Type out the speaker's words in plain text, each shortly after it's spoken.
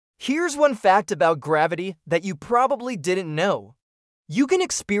Here's one fact about gravity that you probably didn't know. You can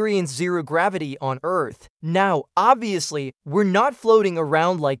experience zero gravity on Earth. Now, obviously, we're not floating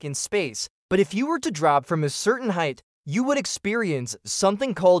around like in space, but if you were to drop from a certain height, you would experience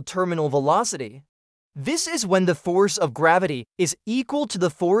something called terminal velocity. This is when the force of gravity is equal to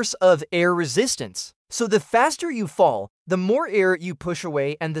the force of air resistance. So the faster you fall, the more air you push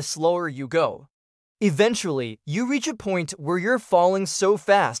away and the slower you go. Eventually, you reach a point where you're falling so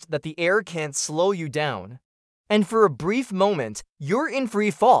fast that the air can't slow you down. And for a brief moment, you're in free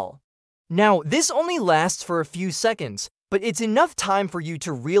fall. Now, this only lasts for a few seconds, but it's enough time for you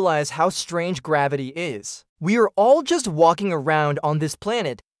to realize how strange gravity is. We are all just walking around on this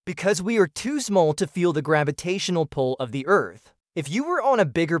planet because we are too small to feel the gravitational pull of the Earth. If you were on a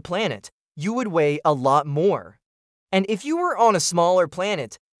bigger planet, you would weigh a lot more. And if you were on a smaller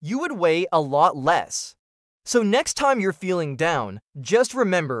planet, you would weigh a lot less. So next time you're feeling down, just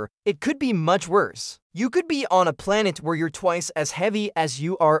remember, it could be much worse. You could be on a planet where you're twice as heavy as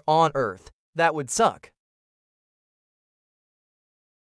you are on Earth. That would suck.